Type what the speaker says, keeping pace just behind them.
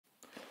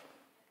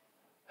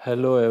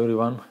Hello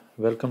everyone,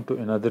 welcome to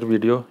another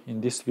video.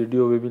 In this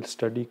video we will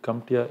study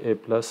CompTIA A+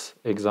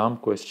 exam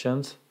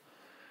questions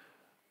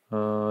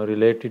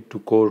related to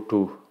Core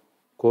 2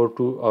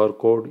 or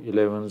code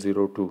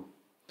 1102.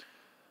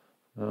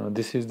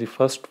 This is the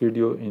first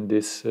video in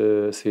this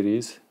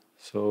series,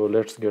 so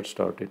let's get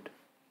started.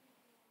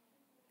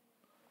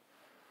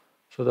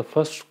 So the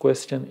first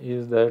question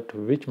is that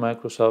which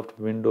Microsoft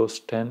Windows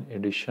 10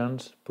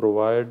 editions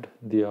provide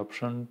the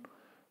option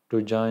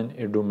to join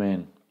a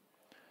domain?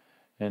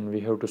 And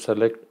we have to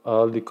select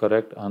all the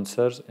correct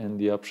answers, and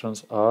the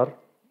options are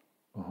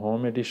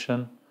Home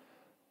Edition,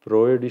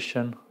 Pro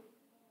Edition,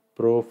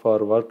 Pro for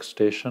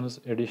Workstations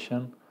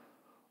Edition,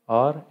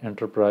 or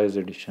Enterprise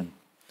Edition.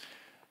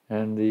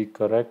 And the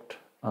correct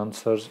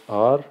answers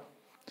are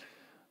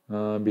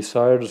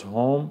besides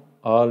Home,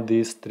 all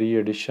these three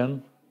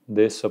editions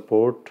they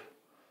support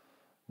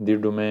the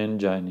domain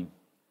joining.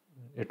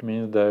 It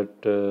means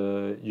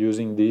that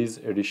using these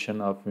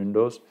edition of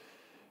Windows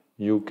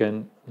you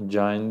can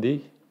join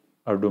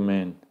a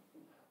domain,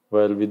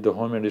 while with the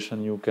Home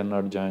Edition you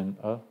cannot join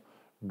a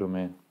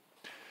domain.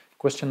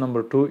 Question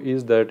number 2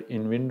 is that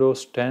in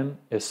Windows 10,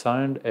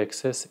 assigned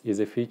access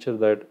is a feature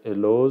that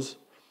allows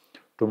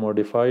to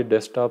modify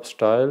desktop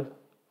style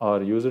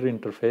or user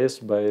interface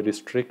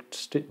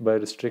by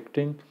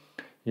restricting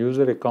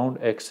user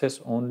account access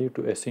only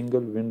to a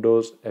single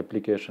Windows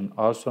application,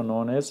 also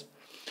known as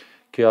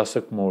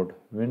kiosk mode.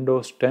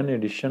 Windows 10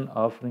 edition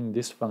offering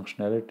this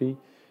functionality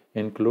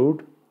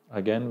include,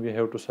 again we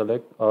have to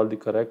select all the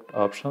correct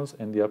options,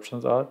 and the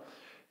options are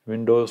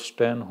Windows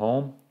 10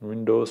 Home,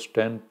 Windows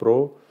 10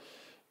 Pro,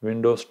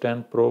 Windows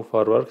 10 Pro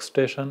for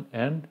Workstation,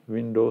 and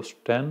Windows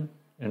 10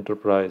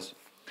 Enterprise.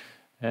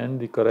 And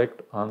the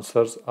correct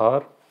answers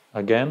are,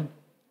 again,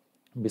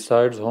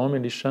 besides Home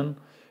Edition,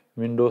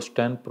 Windows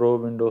 10 Pro,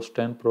 Windows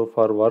 10 Pro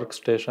for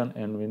Workstation,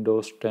 and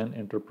Windows 10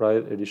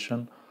 Enterprise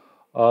Edition.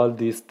 All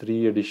these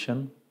three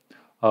editions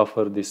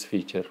offer this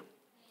feature.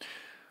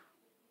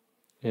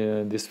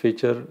 This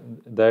feature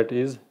that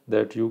is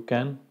that you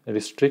can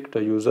restrict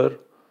a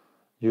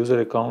user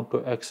account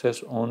to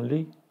access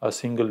only a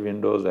single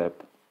Windows app.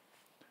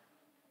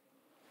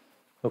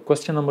 So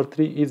question number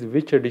 3 is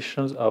which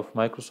editions of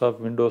Microsoft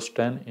Windows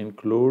 10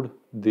 include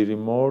the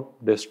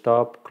remote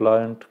desktop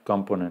client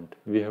component?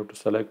 We have to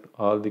select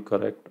all the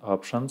correct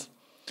options,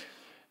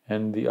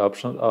 and the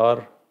options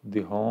are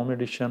the Home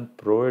Edition,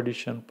 Pro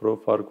Edition, Pro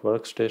for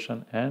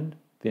Workstation, and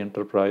the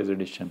Enterprise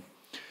Edition.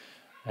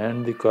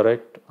 And the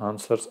correct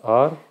answers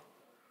are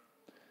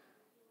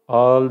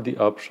all the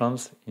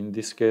options in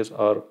this case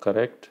are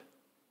correct.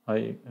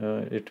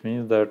 It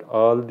means that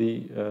all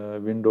the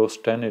Windows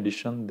 10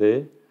 edition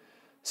they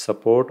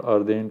support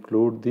or they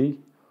include the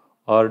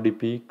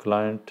RDP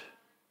client,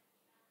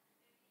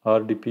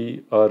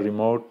 RDP or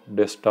remote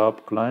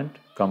desktop client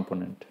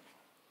component.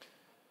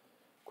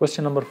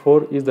 Question number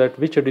 4 is that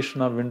which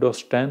edition of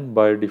Windows 10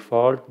 by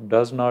default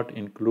does not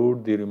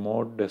include the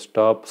remote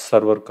desktop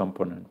server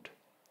component?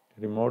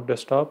 Remote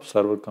desktop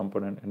server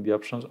component, and the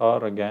options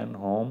are again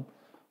Home,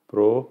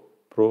 Pro,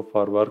 Pro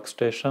for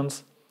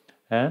Workstations,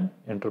 and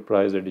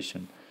Enterprise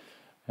Edition.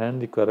 And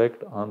the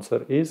correct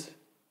answer is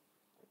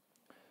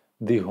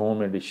the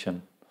Home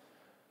Edition.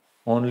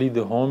 Only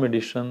the Home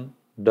Edition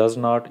does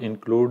not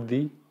include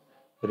the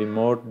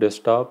remote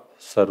desktop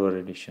server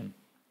edition,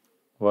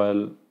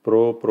 while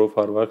Pro, Pro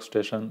for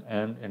Workstation,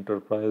 and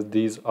Enterprise,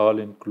 these all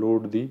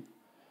include the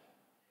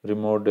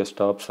remote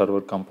desktop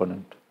server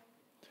component.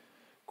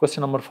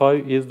 Question number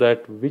 5 is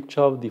that which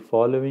of the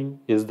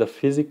following is the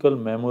physical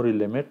memory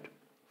limit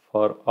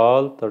for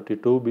all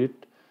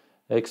 32-bit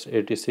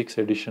x86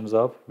 editions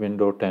of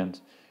Windows 10?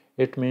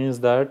 It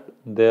means that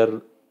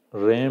their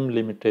RAM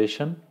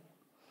limitation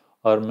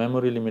or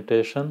memory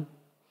limitation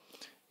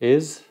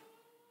is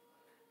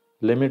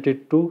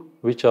limited to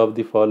which of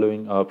the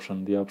following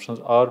option? The options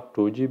are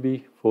 2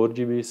 GB, 4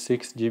 GB,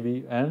 6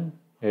 GB, and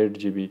 8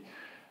 GB.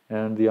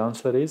 And the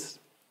answer is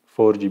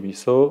 4 GB.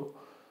 So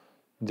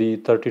the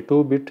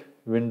 32-bit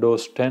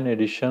Windows 10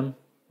 edition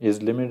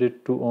is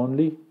limited to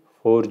only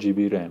 4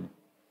 GB RAM.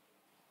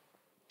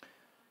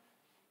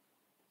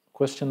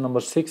 Question number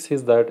 6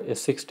 is that a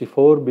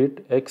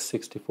 64-bit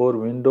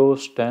x64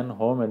 Windows 10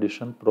 Home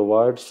Edition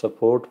provides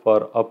support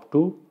for up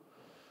to,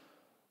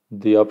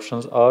 the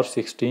options are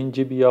 16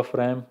 GB of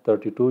RAM,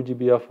 32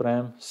 GB of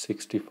RAM,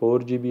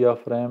 64 GB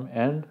of RAM,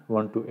 and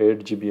 1 to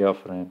 8 GB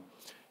of RAM.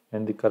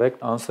 And the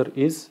correct answer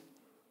is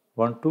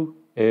 1 to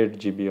 8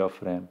 GB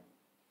of RAM.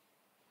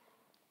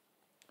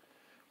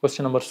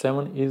 Question number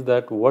 7 is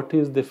that what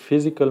is the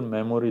physical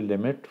memory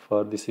limit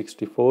for the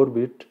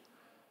 64-bit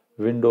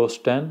Windows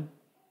 10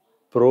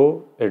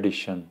 Pro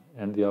Edition?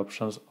 And the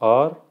options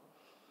are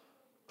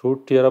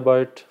 2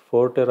 TB,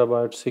 4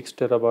 TB, 6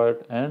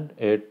 TB, and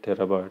 8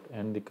 TB.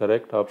 And the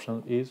correct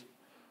option is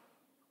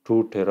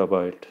 2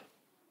 TB.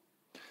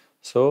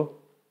 So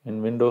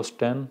in Windows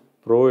 10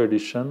 Pro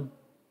Edition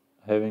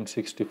having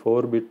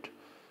 64-bit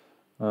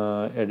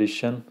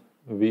edition,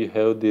 we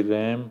have the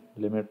RAM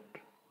limit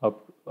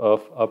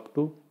of up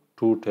to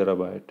 2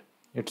 TB.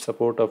 It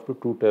supports up to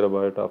 2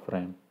 TB of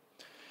RAM.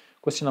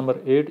 Question number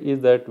 8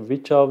 is that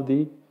which of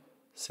the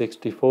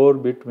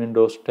 64-bit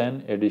Windows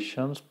 10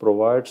 editions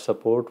provide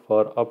support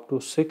for up to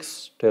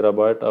 6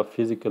 terabyte of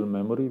physical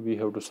memory? We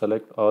have to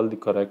select all the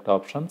correct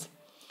options.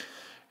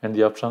 And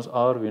the options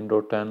are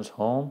Windows 10's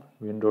Home,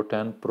 Windows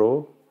 10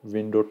 Pro,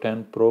 Windows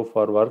 10 Pro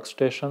for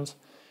workstations,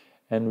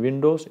 and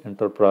Windows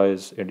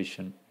Enterprise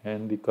Edition.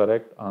 And the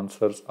correct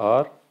answers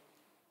are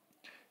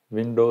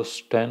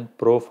Windows 10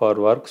 Pro for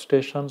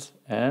workstations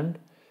and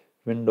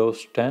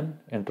Windows 10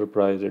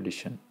 Enterprise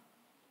Edition.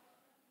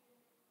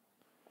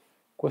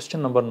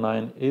 Question number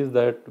 9 is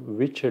that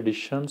which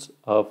editions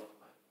of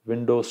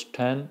Windows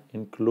 10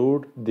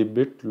 include the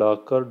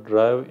BitLocker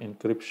Drive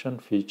Encryption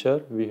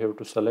feature? We have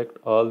to select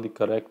all the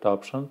correct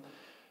options,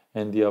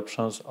 and the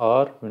options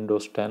are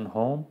Windows 10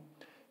 Home,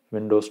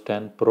 Windows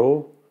 10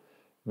 Pro,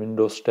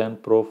 Windows 10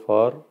 Pro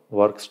for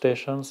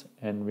workstations,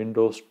 and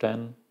Windows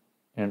 10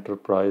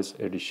 Enterprise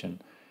Edition.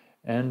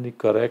 And the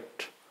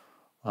correct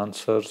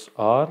answers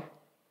are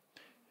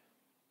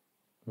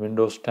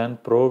Windows 10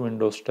 Pro,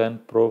 Windows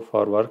 10 Pro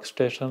for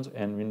workstations,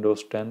 and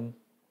Windows 10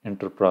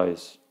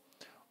 Enterprise.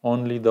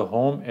 Only the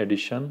Home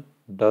edition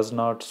does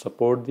not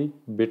support the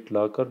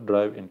BitLocker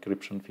Drive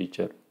Encryption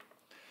feature.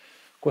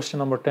 Question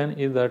number 10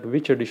 is that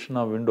which edition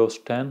of Windows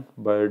 10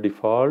 by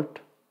default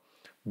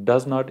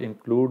does not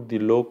include the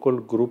local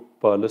group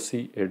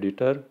policy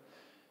editor?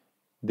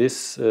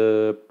 This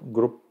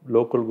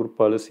local group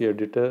policy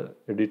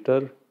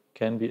editor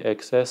can be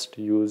accessed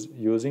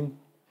using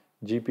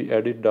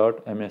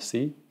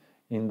gpedit.msc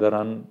in the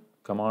run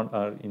command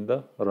or in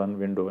the run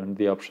window, and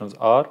the options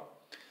are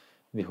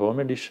the Home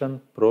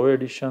edition, Pro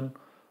edition,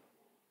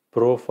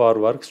 Pro for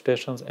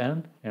workstations,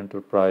 and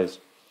Enterprise.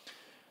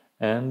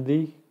 And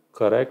the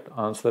correct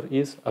answer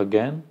is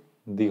again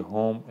the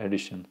Home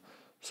edition.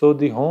 So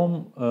the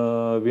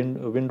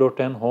Windows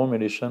 10 Home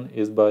edition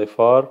is by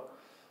far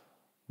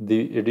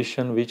the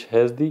edition which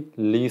has the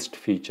least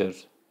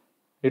features.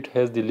 It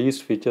has the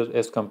least features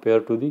as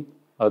compared to the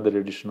other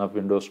edition of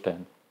Windows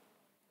 10.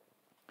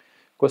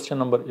 Question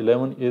number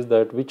 11 is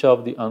that which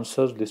of the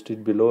answers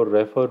listed below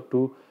refer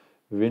to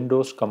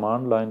Windows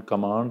command line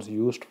commands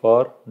used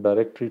for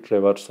directory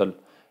traversal?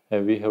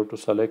 And we have to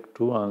select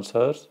two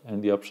answers,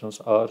 and the options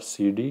are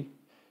cd,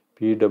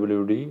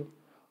 pwd,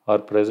 or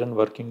present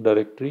working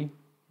directory,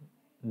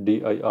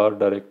 dir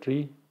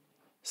directory,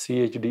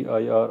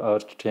 chdir or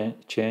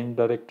change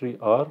directory,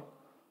 or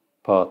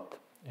path.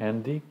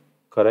 And the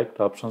correct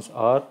options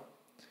are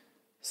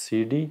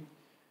cd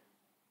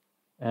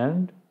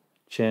and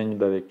change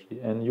directory.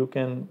 And you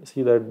can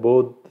see that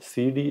both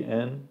cd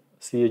and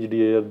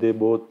chdir, they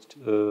both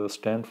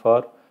stand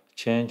for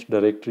change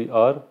directory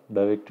or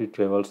directory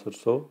traversal.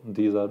 So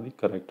these are the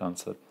correct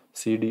answer,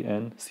 cd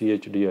and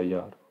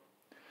chdir.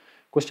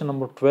 Question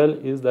number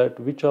 12 is that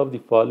which of the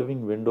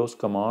following Windows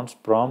commands,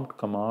 prompt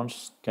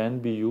commands, can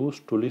be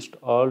used to list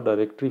all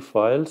directory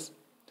files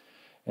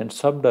and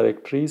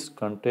subdirectories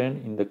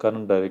contained in the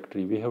current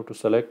directory? We have to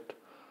select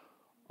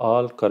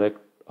all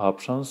correct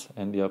options,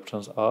 and the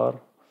options are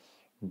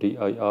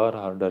dir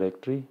or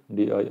directory,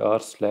 dir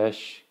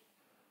slash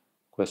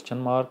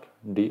question mark,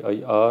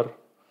 dir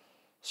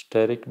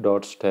steric,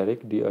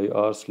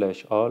 dir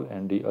slash all,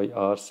 and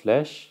dir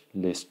slash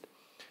list.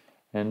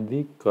 And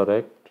the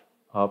correct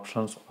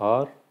options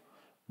are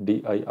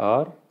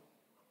dir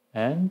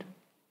and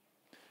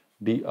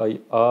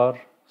dir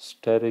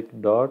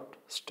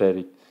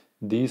steric.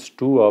 These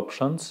two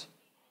options,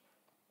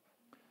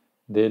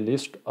 they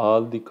list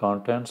all the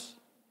contents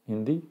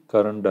in the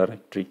current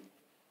directory.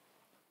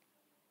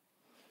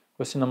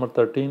 Question number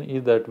 13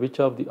 is that which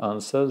of the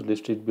answers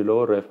listed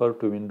below refer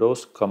to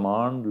Windows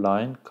command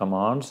line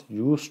commands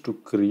used to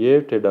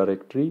create a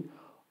directory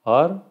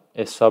or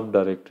a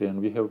subdirectory?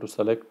 And we have to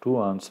select two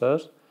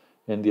answers,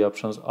 and the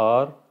options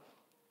are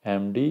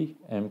md,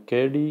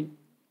 mkd,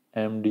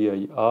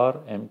 mdir,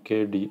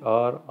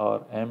 mkdr, or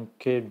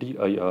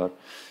mkdir.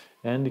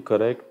 And the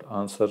correct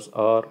answers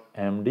are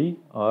md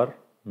or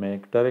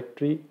make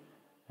directory,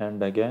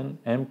 and again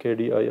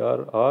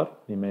mkdir or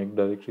the make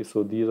directory.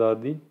 So these are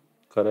the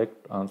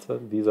correct answer.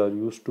 These are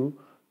used to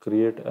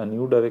create a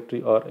new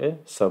directory or a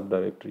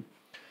subdirectory.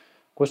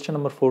 Question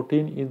number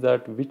 14 is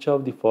that which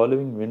of the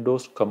following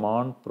Windows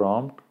command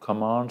prompt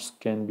commands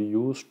can be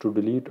used to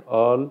delete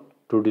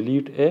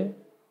a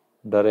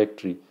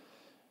directory?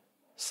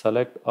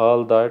 Select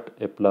all that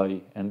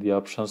apply, and the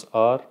options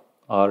are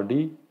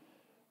rd,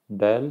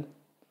 del,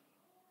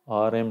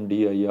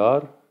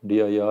 rmdir,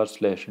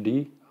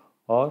 dir/d,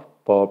 or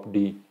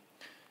popd.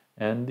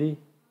 And the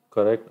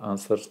correct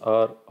answers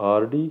are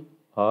rd,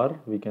 or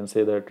we can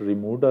say that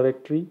remove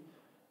directory,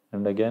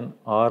 and again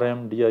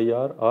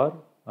rmdir, or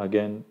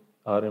again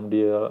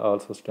rmdir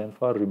also stand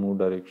for remove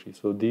directory.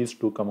 So these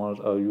two commands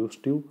are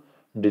used to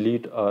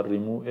delete or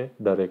remove a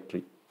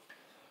directory.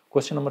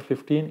 Question number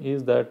 15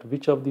 is that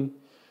which of the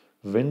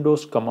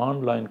Windows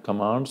command line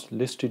commands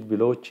listed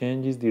below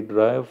changes the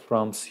drive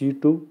from C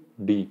to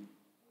D?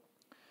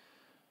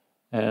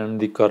 And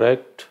the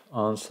correct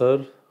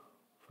answer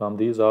from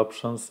these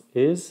options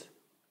is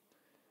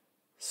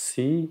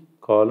C:/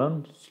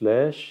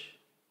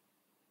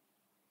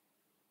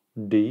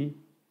 D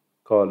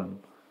colon.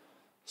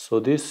 So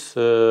this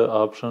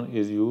option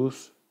is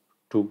used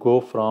to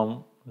go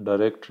from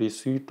directory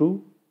C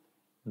to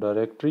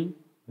directory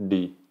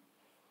D.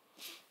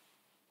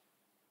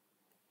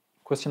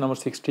 Question number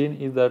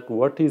 16 is that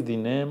what is the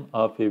name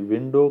of a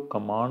window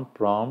command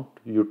prompt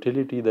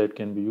utility that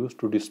can be used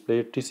to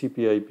display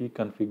TCP/IP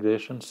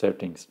configuration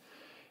settings?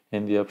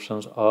 And the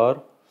options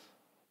are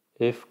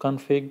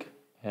ifconfig,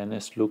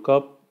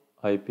 nslookup,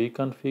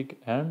 ipconfig,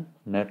 and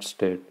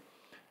netstat.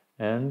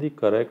 And the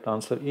correct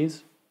answer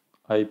is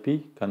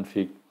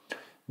ipconfig.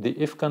 The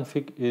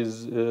ifconfig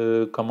is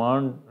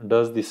command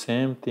does the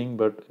same thing,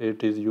 but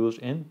it is used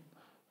in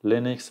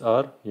Linux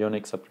or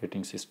Unix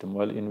operating system,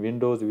 while in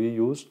Windows we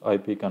use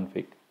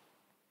ipconfig.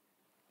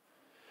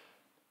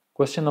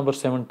 Question number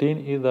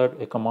 17 is that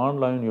a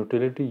command line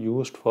utility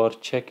used for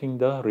checking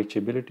the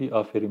reachability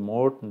of a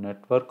remote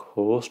network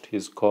host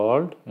is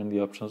called, and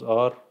the options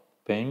are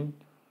ping,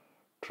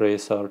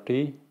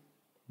 traceRT,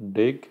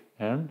 dig,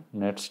 and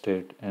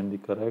netstat, and the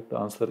correct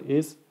answer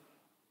is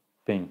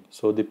ping.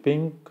 So the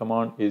ping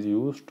command is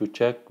used to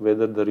check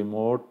whether the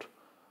remote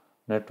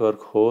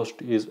network host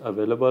is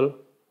available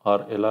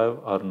or alive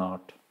or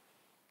not.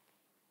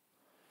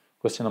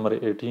 Question number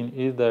 18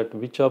 is that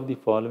which of the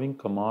following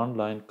command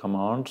line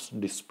commands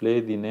display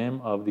the name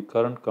of the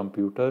current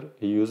computer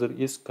a user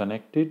is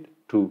connected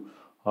to?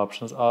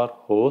 Options are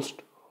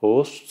host,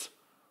 hosts,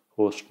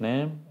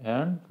 hostname,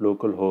 and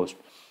localhost.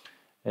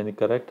 And the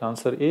correct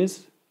answer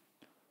is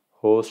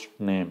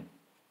hostname.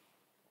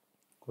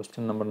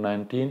 Question number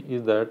 19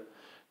 is that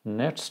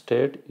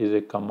netstat is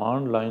a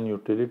command line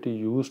utility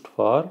used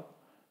for,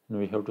 and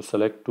we have to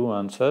select two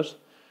answers.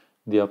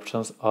 The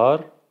options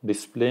are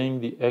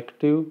displaying the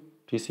active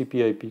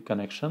TCP/IP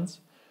connections,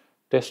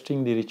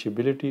 testing the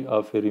reachability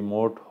of a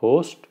remote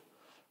host,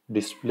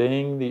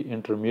 displaying the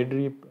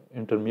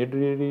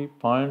intermediary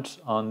points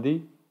on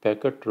the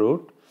packet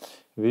route,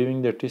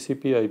 viewing the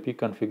TCP/IP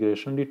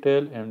configuration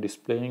detail, and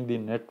displaying the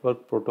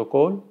network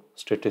protocol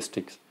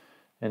statistics.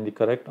 And the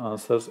correct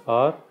answers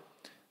are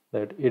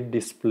that it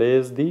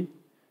displays the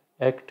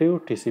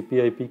active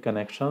TCP/IP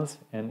connections,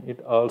 and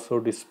it also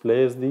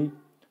displays the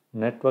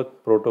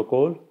network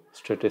protocol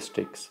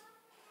statistics.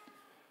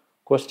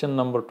 Question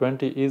number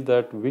 20 is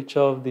that which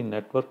of the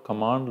network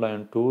command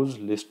line tools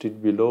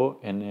listed below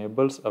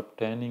enables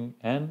obtaining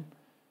an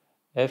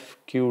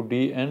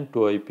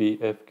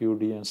FQDN-to-IP?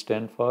 FQDN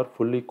stands for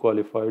fully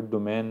qualified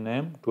domain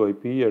name to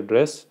IP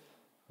address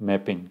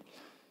mapping.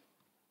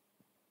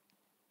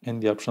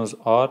 And the options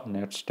are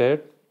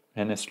netstat,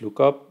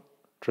 nslookup,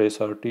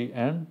 traceRT,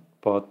 and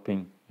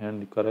pathping.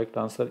 And the correct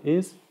answer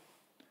is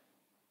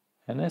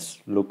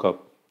nslookup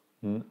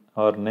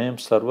or name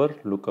server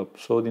lookup.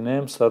 So the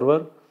name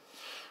server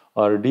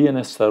or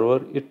DNS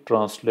server, it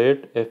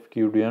translates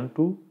FQDN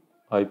to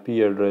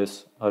IP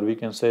address, or we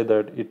can say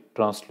that it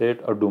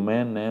translates a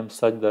domain name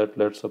such that,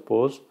 let's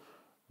suppose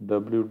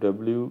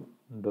www.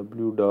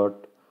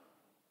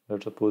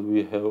 Let's suppose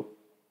we have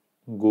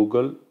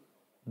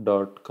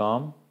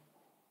google.com.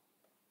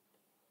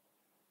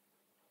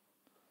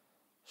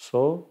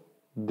 So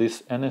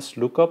this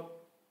nslookup,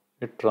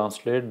 it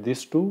translates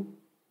this to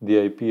the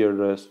IP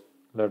address.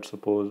 Let's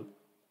suppose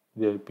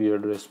the IP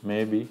address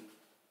may be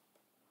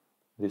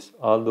this,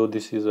 although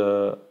this is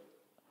a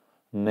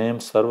name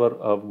server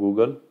of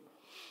Google,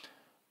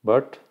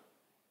 but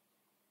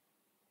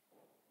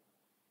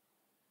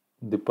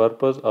the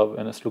purpose of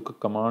nslookup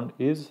command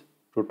is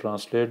to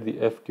translate the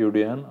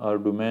FQDN or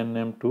domain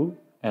name to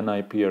an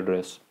IP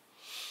address.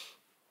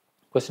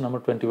 Question number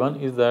 21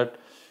 is that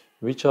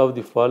which of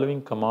the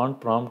following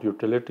command prompt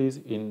utilities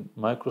in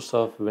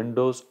Microsoft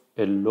Windows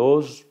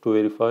allows to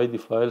verify the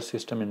file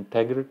system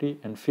integrity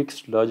and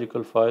fix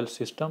logical file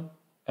system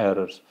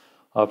errors?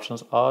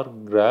 Options are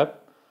grep,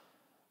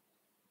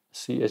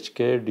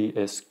 chk,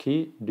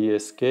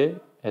 dsk,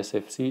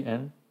 sfc,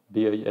 and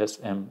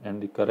dism.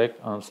 And the correct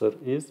answer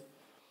is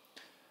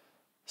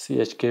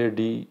chk,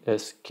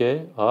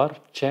 dsk, or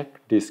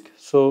check disk.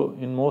 So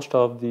in most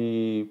of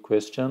the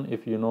question,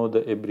 if you know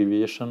the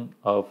abbreviation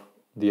of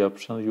the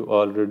option, you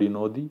already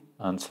know the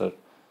answer.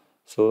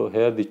 So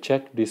here the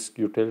check disk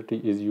utility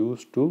is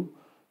used to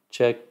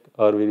check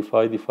or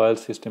verify the file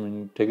system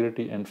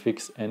integrity and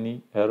fix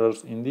any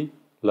errors in the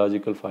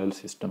logical file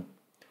system.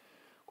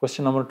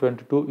 Question number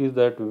 22 is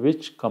that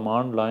which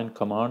command line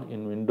command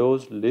in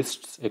Windows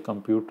lists a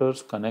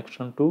computer's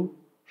connection to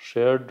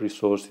shared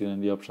resources?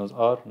 And the options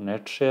are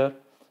netshare,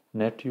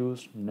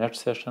 netuse,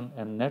 netsession,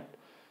 and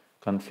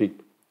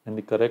netconfig. And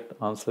the correct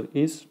answer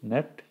is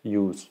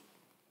netuse.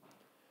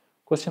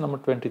 Question number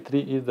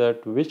 23 is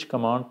that which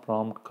command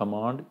prompt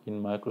command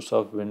in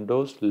Microsoft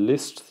Windows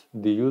lists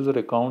the user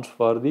accounts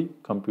for the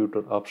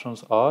computer?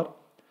 Options are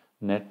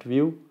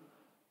netview,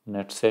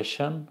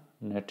 netsession,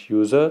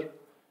 netuser,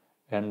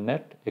 and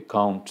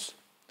netaccounts.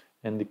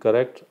 And the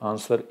correct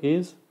answer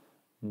is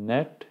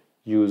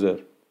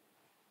netuser.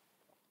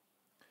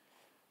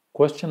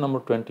 Question number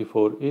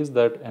 24 is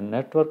that a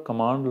network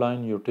command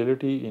line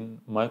utility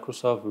in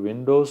Microsoft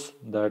Windows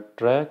that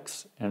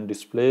tracks and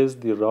displays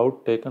the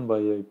route taken by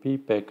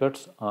IP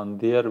packets on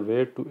their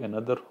way to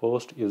another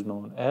host is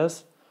known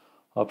as.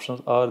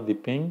 Options are the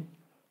ping,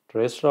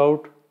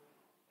 traceroute,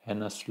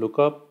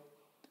 NSLOOKUP,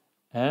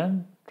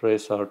 and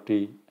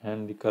traceRT,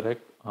 and the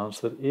correct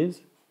answer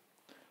is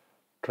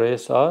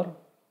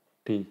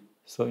traceRT.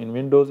 So in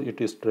Windows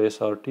it is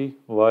traceRT,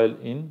 while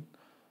in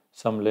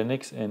some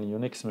Linux and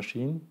Unix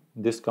machine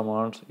this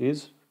command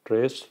is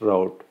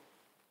traceroute.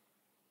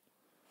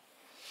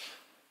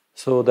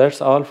 So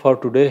that's all for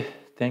today.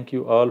 Thank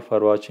you all for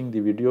watching the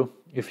video.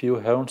 If you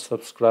haven't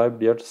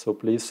subscribed yet, so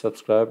please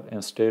subscribe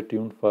and stay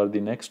tuned for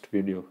the next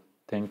video.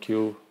 Thank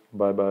you.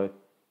 Bye bye.